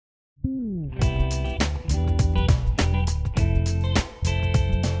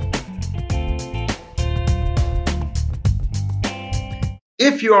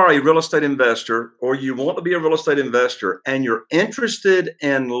If you are a real estate investor or you want to be a real estate investor and you're interested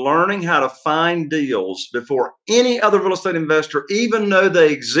in learning how to find deals before any other real estate investor even know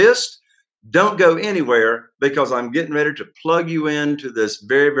they exist, don't go anywhere because I'm getting ready to plug you into this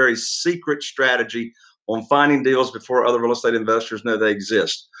very, very secret strategy on finding deals before other real estate investors know they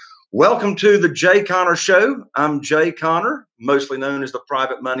exist. Welcome to the Jay Conner Show. I'm Jay Conner, mostly known as the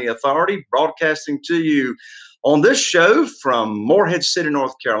Private Money Authority, broadcasting to you on this show from Morehead City,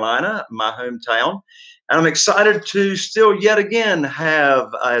 North Carolina, my hometown. And I'm excited to still yet again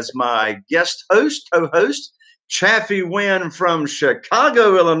have as my guest host, co-host, Chaffee-Nguyen from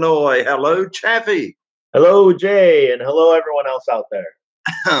Chicago, Illinois. Hello, Chaffee. Hello, Jay, and hello, everyone else out there.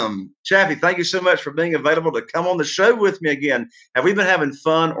 Chaffee, thank you so much for being available to come on the show with me again. Have we been having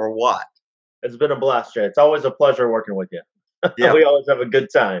fun or what? It's been a blast, Jay. It's always a pleasure working with you. Yeah. We always have a good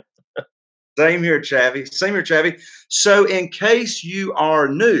time. Same here, Chaffee. Same here, Chaffee. So in case you are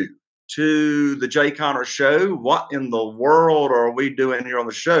new to the Jay Conner Show, what in the world are we doing here on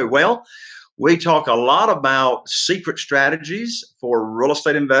the show? Well, we talk a lot about secret strategies for real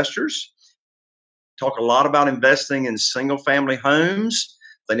estate investors, talk a lot about investing in single family homes.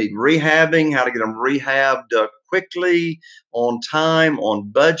 They need rehabbing, how to get them rehabbed quickly, on time, on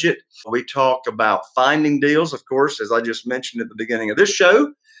budget. We talk about finding deals, of course, as I just mentioned at the beginning of this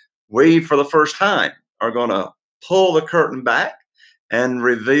show. We, for the first time, are going to pull the curtain back and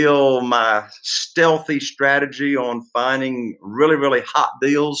reveal my stealthy strategy on finding really, really hot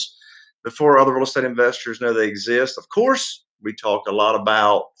deals before other real estate investors know they exist. Of course, we talk a lot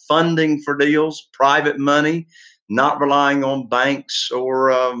about funding for deals, private money, not relying on banks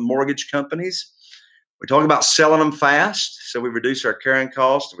or mortgage companies. We talk about selling them fast, so we reduce our carrying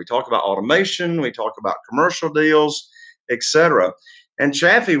costs. We talk about automation. We talk about commercial deals, etc. And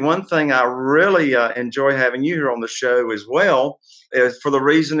Chaffee, one thing I really enjoy having you here on the show as well is for the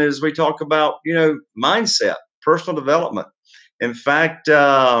reason is we talk about, mindset, personal development. In fact,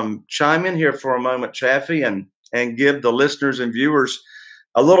 chime in here for a moment, Chaffee, and give the listeners and viewers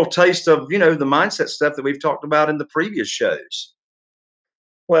a little taste of, the mindset stuff that we've talked about in the previous shows.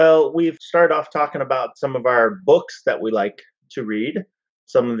 Well, we've started off talking about some of our books that we like to read,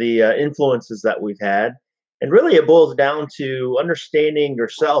 some of the influences that we've had. And really, it boils down to understanding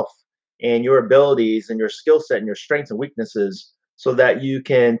yourself and your abilities and your skill set and your strengths and weaknesses so that you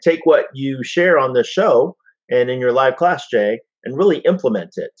can take what you share on the show and in your live class, Jay, and really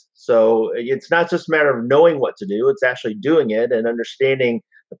implement it. So it's not just a matter of knowing what to do, it's actually doing it and understanding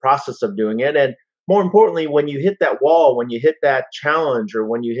the process of doing it. And more importantly, when you hit that wall, when you hit that challenge, or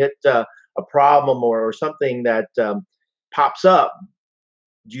when you hit a problem or something that pops up,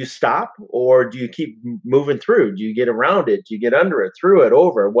 do you stop or do you keep moving through? Do you get around it? Do you get under it, through it,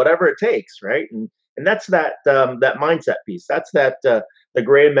 over, whatever it takes, right? And that's that mindset piece. That's the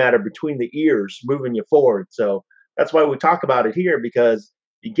gray matter between the ears moving you forward. So that's why we talk about it here, because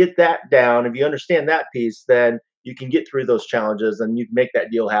you get that down. If you understand that piece, then you can get through those challenges and you can make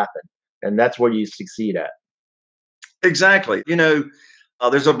that deal happen. And that's where you succeed at. Exactly.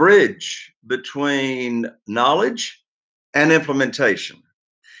 There's a bridge between knowledge and implementation.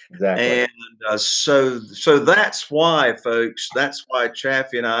 Exactly. And so that's why, folks, that's why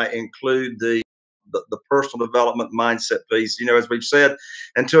Chaffee and I include the personal development mindset piece. As we've said,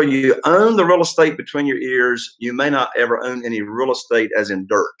 until you own the real estate between your ears, you may not ever own any real estate as in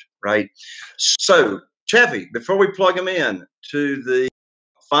dirt, right? So, Chaffee, before we plug them in to the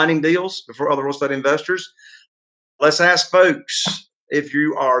finding deals before other real estate investors, let's ask folks, if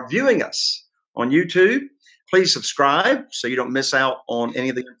you are viewing us on YouTube, please subscribe so you don't miss out on any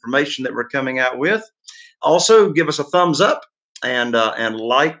of the information that we're coming out with. Also, give us a thumbs up and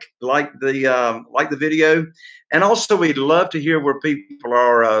like the video. And also, we'd love to hear where people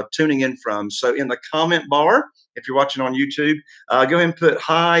are tuning in from. So in the comment bar, if you're watching on YouTube, go ahead and put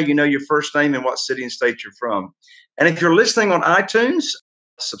hi, your first name and what city and state you're from. And if you're listening on iTunes,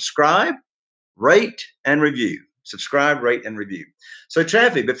 subscribe, rate, and review. Subscribe, rate, and review. So,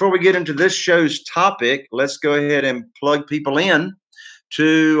 Chaffee, before we get into this show's topic, let's go ahead and plug people in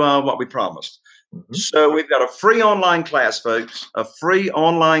to what we promised. Mm-hmm. So we've got a free online class, folks, a free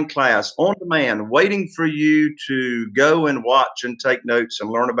online class on demand waiting for you to go and watch and take notes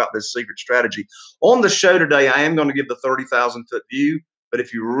and learn about this secret strategy. On the show today, I am going to give the 30,000-foot view, but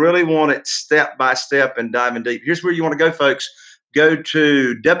if you really want it step by step and diving deep, here's where you want to go, folks. Go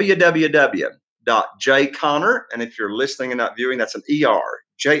to www.jayconner, and if you're listening and not viewing, that's an ER,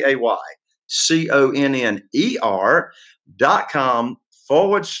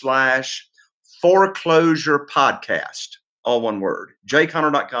 JayConner.com/foreclosure podcast, all one word,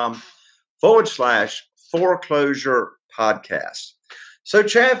 jayconner.com/foreclosure podcast. So,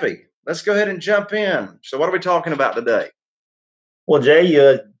 Chaffee, let's go ahead and jump in. So, what are we talking about today? Well, Jay,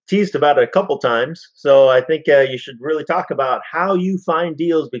 you teased about it a couple times, so I think you should really talk about how you find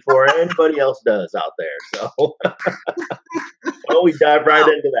deals before anybody else does out there. So, why don't we dive right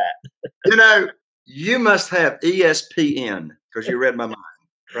Well, into that? you know, you must have ESPN because you read my mind,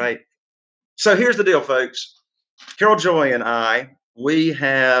 right? So, here's the deal, folks. Carol Joy and I, we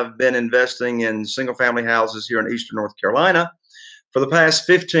have been investing in single family houses here in Eastern North Carolina for the past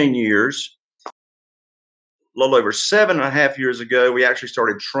 15 years. A little over 7.5 years ago, we actually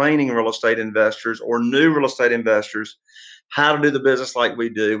started training real estate investors or new real estate investors how to do the business like we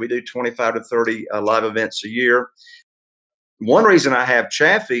do. We do 25 to 30 live events a year. One reason I have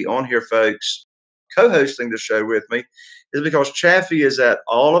Chaffee on here, folks, co-hosting the show with me is because Chaffee is at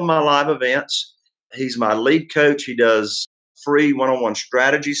all of my live events. He's my lead coach. He does free one-on-one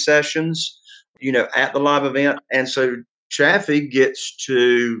strategy sessions, at the live event. And so Chaffee gets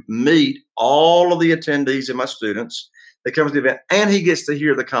to meet all of the attendees and my students that come to the event, and he gets to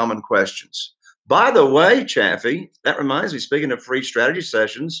hear the common questions. By the way, Chaffee, that reminds me, speaking of free strategy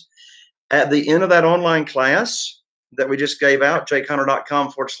sessions, at the end of that online class that we just gave out,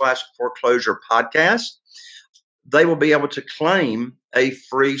 jayconner.com/foreclosure podcast, they will be able to claim a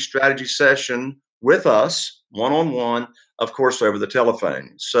free strategy session with us one on one, of course, over the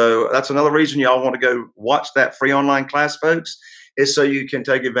telephone. So that's another reason y'all want to go watch that free online class, folks, is so you can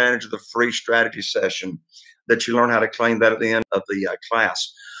take advantage of the free strategy session that you learn how to claim that at the end of the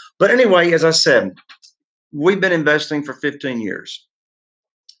class. But anyway, as I said, we've been investing for 15 years.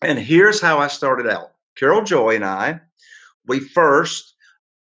 And here's how I started out. Carol Joy and I, we first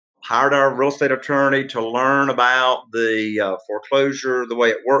hired our real estate attorney to learn about the foreclosure, the way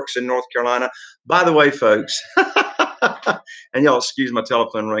it works in North Carolina. By the way, folks, and y'all excuse my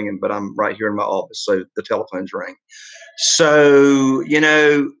telephone ringing, but I'm right here in my office, so the telephone's ring. So,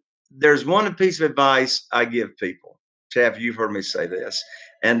 there's one piece of advice I give people. Chaff, you've heard me say this,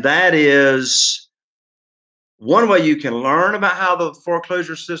 and that is one way you can learn about how the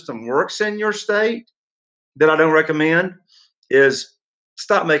foreclosure system works in your state that I don't recommend is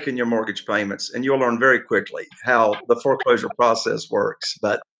stop making your mortgage payments, and you'll learn very quickly how the foreclosure process works.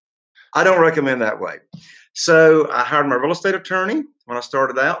 But I don't recommend that way. So I hired my real estate attorney when I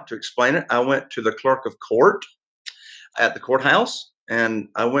started out to explain it. I went to the clerk of court at the courthouse, and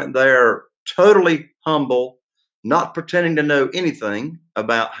I went there totally humble, not pretending to know anything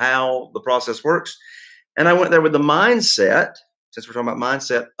about how the process works. And I went there with the mindset, since we're talking about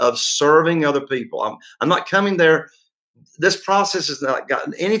mindset, of serving other people. I'm not coming there. This process has not got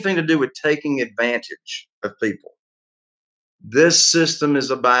anything to do with taking advantage of people. This system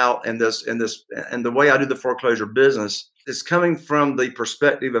is about, and the way I do the foreclosure business is coming from the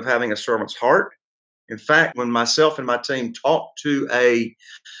perspective of having a servant's heart. In fact, when myself and my team talk to a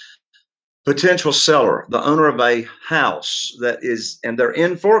potential seller, the owner of a house and they're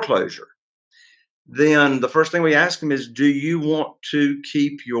in foreclosure, then the first thing we ask them is, do you want to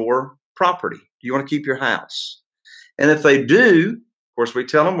keep your property? Do you want to keep your house? And if they do, of course, we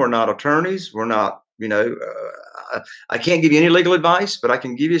tell them we're not attorneys. We're not, I can't give you any legal advice, but I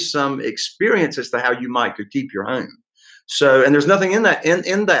can give you some experience as to how you might could keep your home. So, and there's nothing in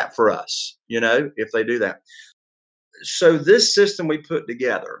that for us, if they do that. So this system we put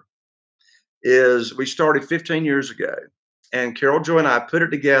together we started 15 years ago, and Carol Joy and I put it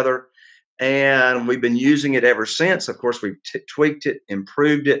together, and we've been using it ever since. Of course, we've tweaked it,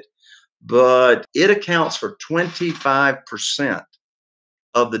 improved it, but it accounts for 25%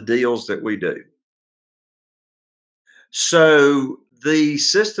 of the deals that we do. So the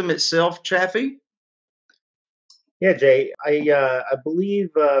system itself, Chaffee? Yeah, Jay, I believe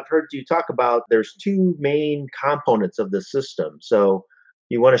I've heard you talk about there's two main components of the system. So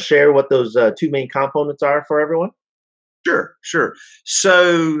you want to share what those two main components are for everyone? Sure, sure.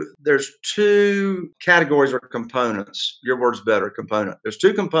 So there's two categories or components. Your word's better, component. There's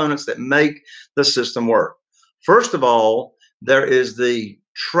two components that make the system work. First of all, there is the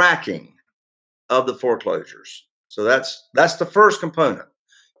tracking of the foreclosures. So that's the first component.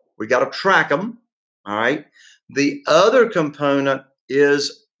 We got to track them. All right. The other component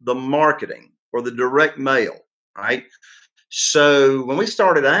is the marketing or the direct mail. All right. So when we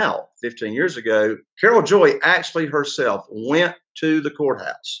started out 15 years ago, Carol Joy actually herself went to the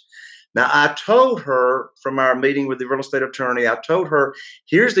courthouse. Now, I told her from our meeting with the real estate attorney, I told her,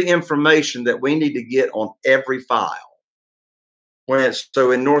 here's the information that we need to get on every file.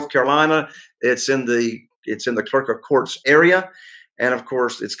 So in North Carolina, it's in the clerk of court's area. And of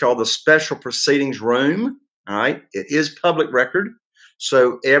course, it's called the special proceedings room. All right. It is public record.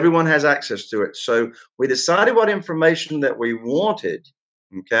 So everyone has access to it. So we decided what information that we wanted,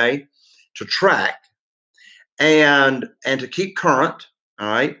 okay, to track and to keep current. All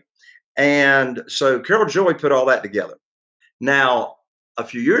right. And so Carol Joy put all that together. Now, a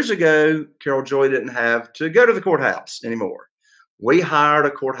few years ago, Carol Joy didn't have to go to the courthouse anymore. We hired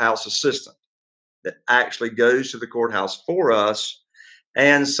a courthouse assistant that actually goes to the courthouse for us.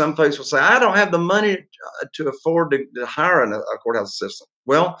 And some folks will say, I don't have the money to afford to hire a courthouse assistant.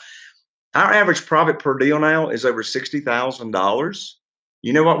 Well, our average profit per deal now is over $60,000.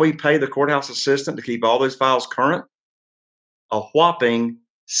 You know what we pay the courthouse assistant to keep all those files current? A whopping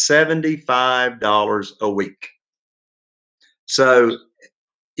 $75 a week. So,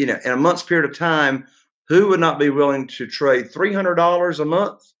 in a month's period of time, who would not be willing to trade $300 a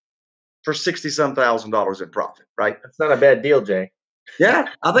month for 60 some thousand dollars in profit, right? That's not a bad deal, Jay. Yeah,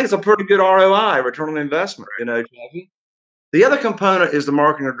 I think it's a pretty good ROI, return on investment, Chaffee. The other component is the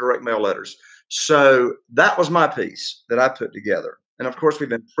marketing of direct mail letters. So that was my piece that I put together. And of course,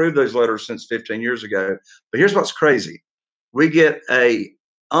 we've improved those letters since 15 years ago. But here's what's crazy. We get a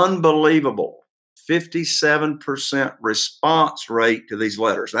unbelievable 57% response rate to these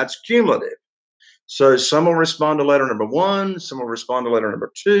letters. That's cumulative. So some will respond to letter number one, some will respond to letter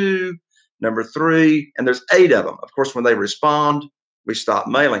number two, number three, and there's 8 of them. Of course, when they respond, we stop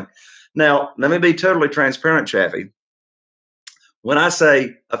mailing. Now, let me be totally transparent, Chaffee. When I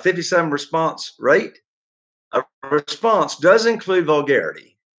say a 57 response rate, a response does include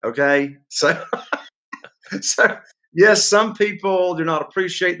vulgarity. Okay. So, so yes, some people do not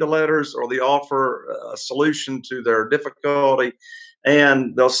appreciate the letters or they offer a solution to their difficulty.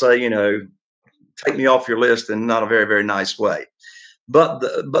 And they'll say, take me off your list in not a very, very nice way. But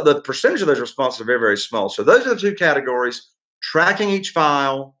the percentage of those responses are very, very small. So those are the two categories: tracking each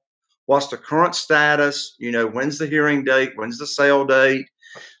file, what's the current status, when's the hearing date, when's the sale date,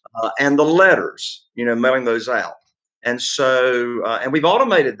 and the letters, mailing those out. And so, and we've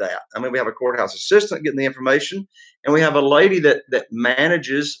automated that. I mean, we have a courthouse assistant getting the information, and we have a lady that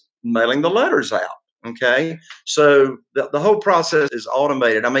manages mailing the letters out. Okay, so the whole process is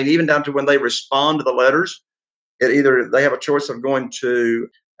automated. I mean, even down to when they respond to the letters, either they have a choice of going to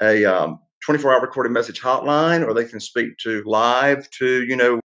a 24-hour recorded message hotline, or they can speak to live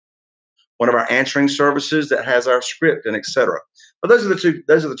to one of our answering services that has our script and etc. But those are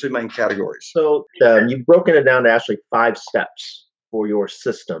the two main categories. So you've broken it down to actually 5 steps for your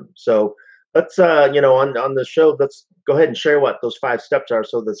system. So let's on the show, let's go ahead and share what those 5 steps are,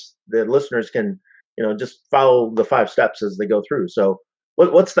 so the listeners can just follow the 5 steps as they go through. So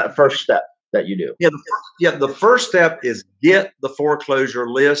what's that first step that you do? The first step is get the foreclosure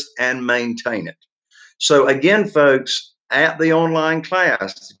list and maintain it. So again, folks, at the online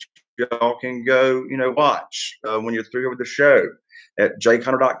class, y'all can go, watch when you're through with the show at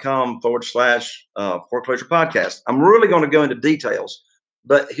jconner.com/foreclosure podcast. I'm really going to go into details,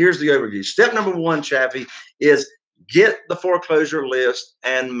 but here's the overview. Step number 1, Chaffee, is get the foreclosure list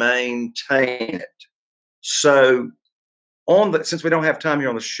and maintain it. So since we don't have time here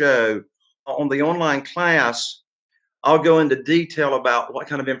on the show, on the online class, I'll go into detail about what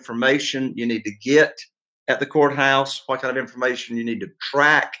kind of information you need to get at the courthouse, what kind of information you need to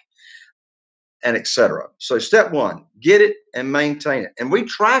track, and etc. So step 1, get it and maintain it. And we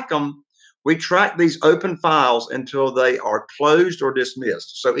track them. We track these open files until they are closed or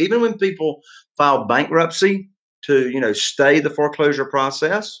dismissed. So even when people file bankruptcy to, stay the foreclosure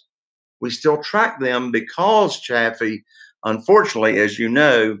process, we still track them because, Chaffee, unfortunately, as you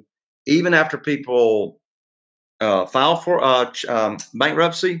know, even after people file for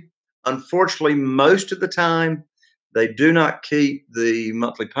bankruptcy, unfortunately, most of the time, they do not keep the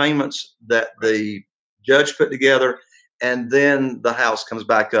monthly payments that the judge put together, and then the house comes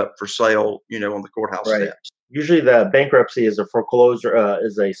back up for sale, on the courthouse steps. Usually, the bankruptcy is a foreclosure,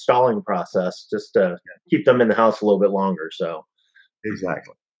 is a stalling process, just to keep them in the house a little bit longer. So,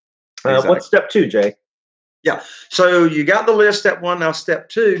 exactly. What's step 2, Jay? Yeah. So you got the list, step 1. Now, step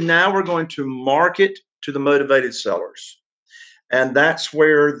 2. Now we're going to market to the motivated sellers, and that's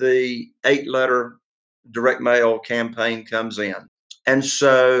where the 8-letter direct mail campaign comes in. And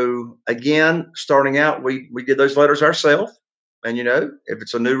so again, starting out, we did those letters ourselves. And if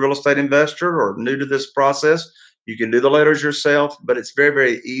it's a new real estate investor or new to this process, you can do the letters yourself, but it's very,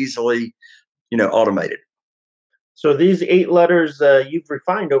 very easily, automated. So these 8 letters you've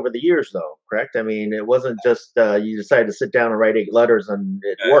refined over the years, though, correct? I mean, it wasn't just you decided to sit down and write 8 letters and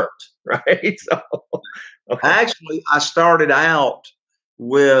it worked, right? So, okay. Actually, I started out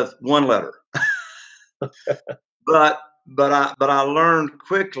with 1 letter. But I learned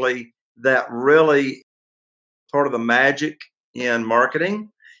quickly that really part of the magic in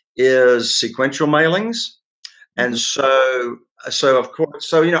marketing is sequential mailings. And Mhm. so of course,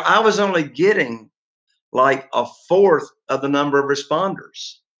 so, I was only getting like a fourth of the number of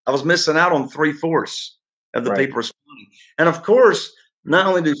responders. I was missing out on three-fourths of the Right. people responding. And of course, not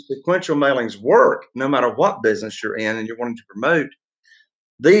only do sequential mailings work, no matter what business you're in and you're wanting to promote,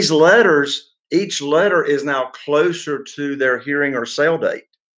 these letters, each letter is now closer to their hearing or sale date.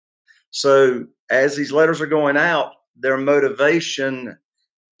 So as these letters are going out, their motivation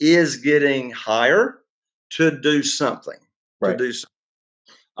is getting higher to do something, to Right. do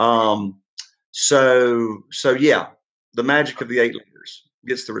something. So yeah, the magic of the 8 letters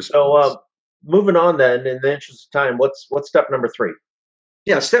gets the So, response. moving on then, in the interest of time, what's step number three?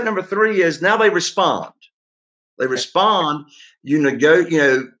 Yeah, step number 3 is now they respond. They Okay. respond. You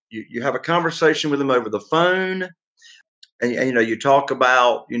have a conversation with them over the phone, and you talk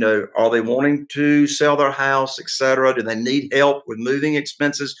about, are they wanting to sell their house, etc. Do they need help with moving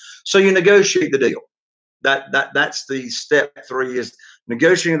expenses? So you negotiate the deal. That's the step 3 is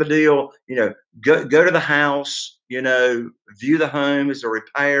negotiating the deal. Go to the house, view the home. Is there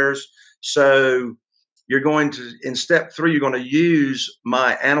repairs? So you're going to, in step 3, you're going to use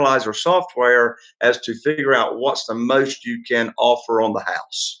my analyzer software as to figure out what's the most you can offer on the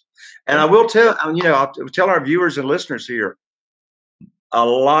house. And Okay. I will tell, I'll tell our viewers and listeners here, a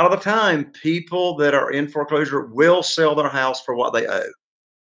lot of the time, people that are in foreclosure will sell their house for what they owe.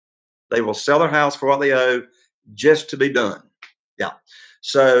 They will sell their house for what they owe just to be done. Yeah.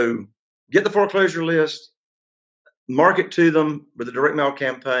 So get the foreclosure list, market to them with a direct mail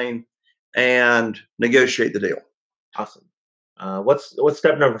campaign, and negotiate the deal. Awesome. What's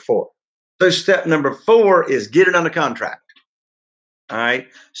step number four? So step number 4 is get it under contract. All right.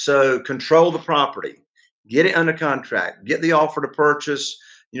 So control the property, get it under contract, get the offer to purchase.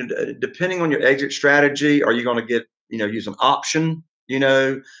 Depending on your exit strategy, are you going to use an option,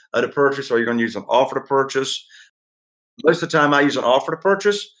 to purchase, or are you going to use an offer to purchase? Most of the time, I use an offer to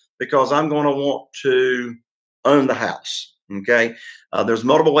purchase because I'm going to want to own the house. Okay. There's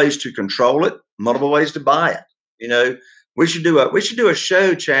multiple ways to control it, multiple ways to buy it. You know, we should do a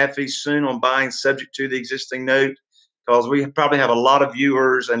show, Chaffee, soon on buying subject to the existing note, because we probably have a lot of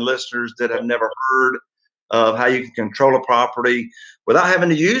viewers and listeners that have never heard of how you can control a property without having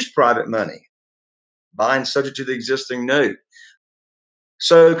to use private money, buying subject to the existing note.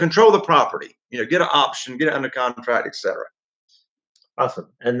 So control the property, get an option, get it under contract, etc. Awesome.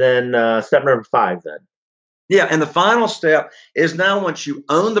 And then step number five then. Yeah, and the final step is now once you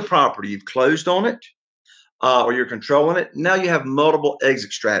own the property, you've closed on it, or you're controlling it. Now you have multiple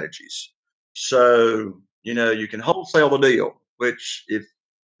exit strategies. So you can wholesale the deal, which, if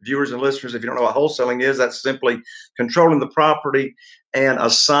viewers and listeners, if you don't know what wholesaling is, that's simply controlling the property and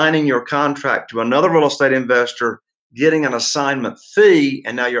assigning your contract to another real estate investor, getting an assignment fee,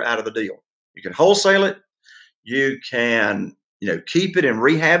 and now you're out of the deal. You can wholesale it. You can, keep it and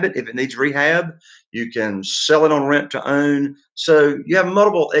rehab it if it needs rehab. You can sell it on rent to own. So you have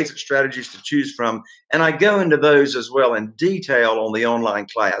multiple exit strategies to choose from. And I go into those as well in detail on the online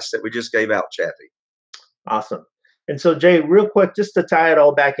class that we just gave out, Chaffee. Awesome. And so, Jay, real quick, just to tie it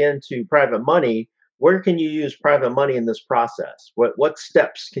all back into private money, where can you use private money in this process? What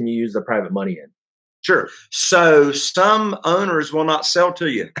steps can you use the private money in? Sure. So some owners will not sell to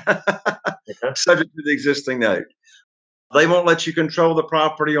you, Okay. subject to the existing note. They won't let you control the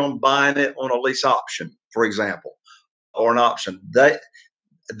property on buying it on a lease option, for example, or an option. They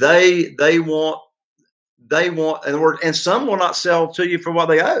want and some will not sell to you for what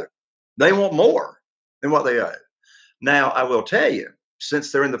they owe. They want more than what they owe. Now, I will tell you,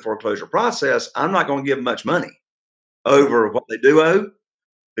 since they're in the foreclosure process, I'm not going to give them much money over what they do owe,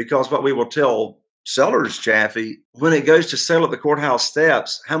 because what we will tell sellers, Chaffee, when it goes to sell at the courthouse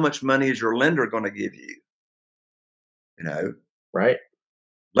steps, how much money is your lender going to give you? You know, Right.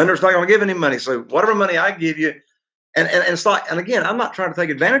 lender's not going to give any money. So whatever money I give you, and it's like, and again, I'm not trying to take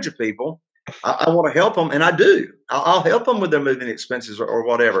advantage of people. I want to help them, and I do. I'll help them with their moving expenses, or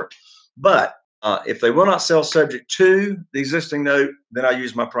whatever. But if they will not sell subject to the existing note, then I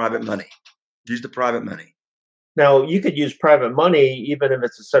use my private money. Use the private money. Now, you could use private money even if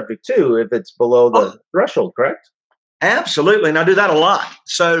it's a subject to, if it's below Oh, the threshold, correct? absolutely, and I do that a lot.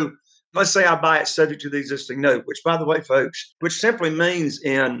 So let's say I buy it subject to the existing note, which, by the way, folks, which simply means,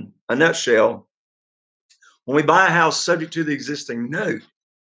 in a nutshell, when we buy a house subject to the existing note,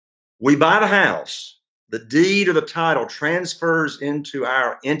 we buy the house, the deed or the title transfers into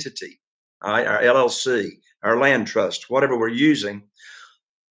our entity, all right, our LLC, our land trust, whatever we're using.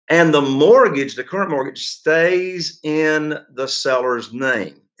 And the mortgage, the current mortgage, stays in the seller's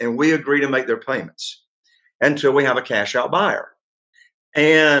name. And we agree to make their payments. until we have a cash out buyer.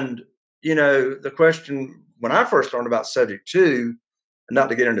 And, the question when I first learned about subject to, not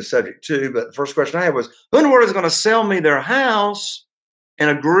to get into subject to, but the first question I had was, who in the world is going to sell me their house and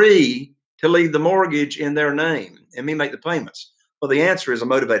agree to leave the mortgage in their name and me make the payments? Well, the answer is a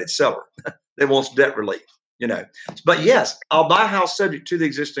motivated seller that wants debt relief, you know. But yes, I'll buy a house subject to the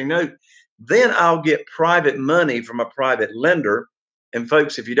existing note. Then I'll get private money from a private lender. And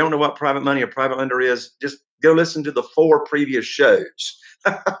folks, if you don't know what private money or private lender is, just go listen to the 4 previous shows.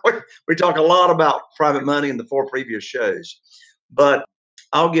 We talk a lot about private money in the 4 previous shows. But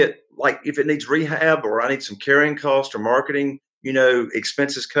I'll get, like, if it needs rehab or I need some carrying cost or marketing,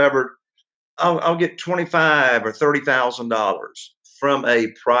 expenses covered, I'll get $25,000 or $30,000 from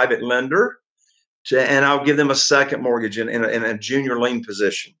a private lender, and I'll give them a second mortgage in a junior lien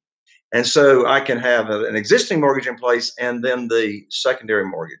position. And so I can have an existing mortgage in place and then the secondary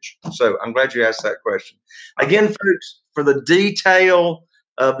mortgage. So I'm glad you asked that question. Again, folks, for the detail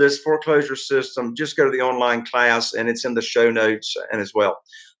of this foreclosure system, just go to the online class, and it's in the show notes and as well.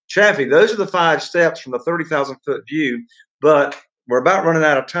 Chaffee, those are the 5 steps from the 30,000-foot view, but we're about running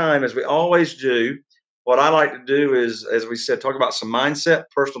out of time, as we always do. What I like to do is, as we said, talk about some mindset,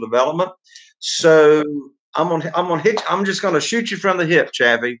 personal development. So I'm just gonna shoot you from the hip,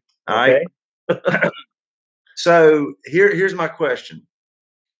 Chaffee. All right. Okay. So here's my question.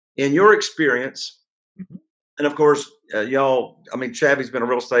 In your experience, Mhm. and of course, Chaffee's been a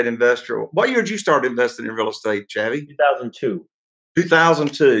real estate investor. What year did you start investing in real estate, Chaffee? 2002.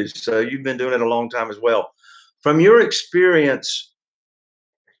 2002. So you've been doing it a long time as well. From your experience,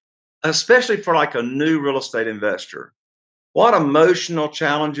 especially for like a new real estate investor, what emotional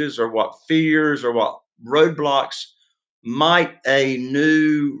challenges or what fears or what roadblocks might a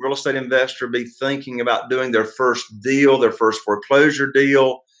new real estate investor be thinking about doing their first deal, their first foreclosure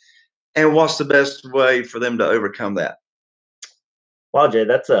deal? And what's the best way for them to overcome that? Wow, Jay,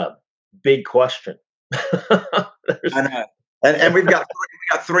 that's a big question. There's I know. And we got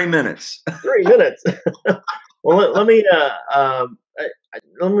 3 minutes. 3 minutes. Well, let me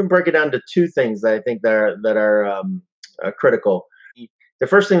break it down to 2 things that I think that are critical. The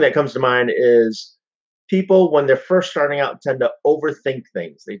first thing that comes to mind is people, when they're first starting out, tend to overthink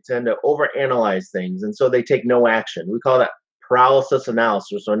things. They tend to overanalyze things, and so they take no action. We call that paralysis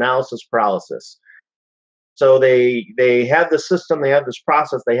analysis or analysis paralysis. So they have the system, they have this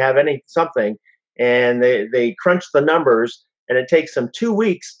process, they have something, and they crunch the numbers, and it takes them 2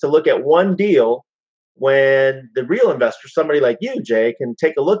 weeks to look at one deal, when the real investor, somebody like you, Jay, can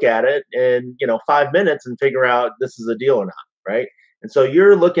take a look at it in 5 minutes and figure out this is a deal or not, right? And so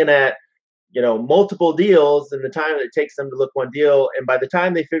you're looking at multiple deals in the time that it takes them to look one deal, and by the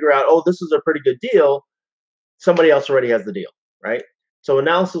time they figure out, oh, this is a pretty good deal, somebody else already has the deal, right? So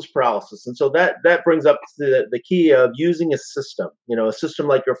analysis paralysis, and so that brings up the key of using a system, a system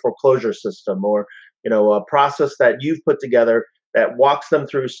like your foreclosure system, or a process that you've put together that walks them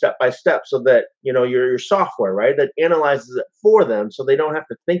through step by step, so that your software, right, that analyzes it for them, so they don't have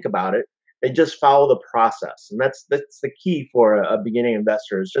to think about it. They just follow the process, and that's the key for a beginning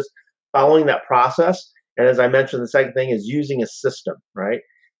investor, is just following that process. And as I mentioned, the second thing is using a system, right?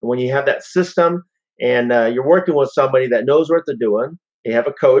 And when you have that system, and you're working with somebody that knows what they're doing, you have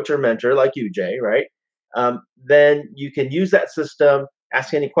a coach or mentor like you, Jay, right? Then you can use that system,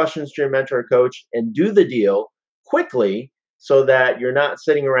 ask any questions to your mentor or coach, and do the deal quickly, so that you're not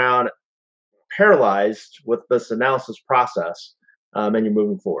sitting around paralyzed with this analysis process, and you're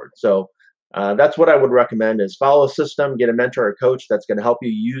moving forward. So that's what I would recommend: is follow a system, get a mentor or coach that's going to help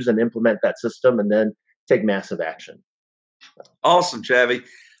you use and implement that system, and then take massive action. Awesome, Chaffee.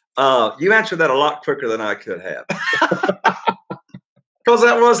 You answered that a lot quicker than I could have. Because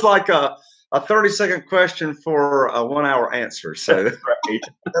that was like a 30-second question for a 1-hour answer. So Right.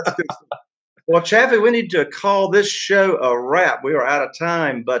 that's good. Well, Chaffee, we need to call this show a wrap. We are out of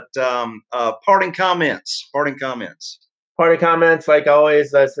time, but parting comments. Party comments, like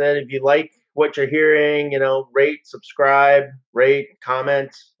always, I said, if you like what you're hearing, rate, subscribe,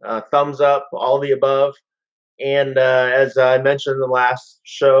 comment, thumbs up, all the above. And as I mentioned in the last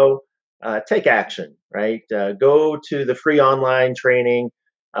show, take action, right? Go to the free online training,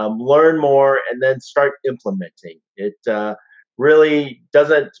 learn more, and then start implementing. It really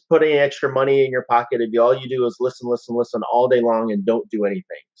doesn't put any extra money in your pocket if all you do is listen, listen, listen all day long and don't do anything.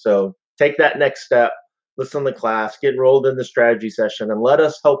 So take that next step, listen to the class, get enrolled in the strategy session, and let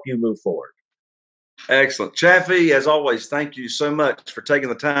us help you move forward. Excellent. Chaffee, as always, thank you so much for taking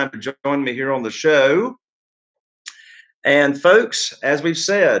the time to join me here on the show. And folks, as we've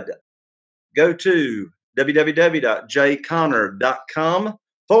said, go to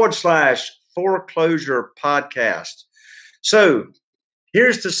www.jconnor.com/foreclosure Foreclosure podcast. So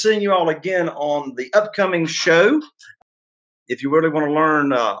here's to seeing you all again on the upcoming show. If you really want to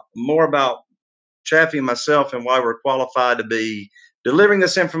learn more about Chaffee and myself and why we're qualified to be delivering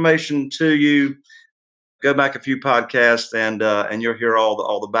this information to you, go back a few podcasts and you'll hear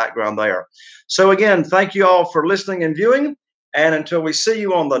all the background there. So again, thank you all for listening and viewing. And until we see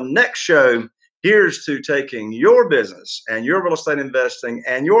you on the next show, here's to taking your business and your real estate investing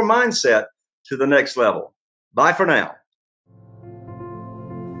and your mindset to the next level. Bye for now.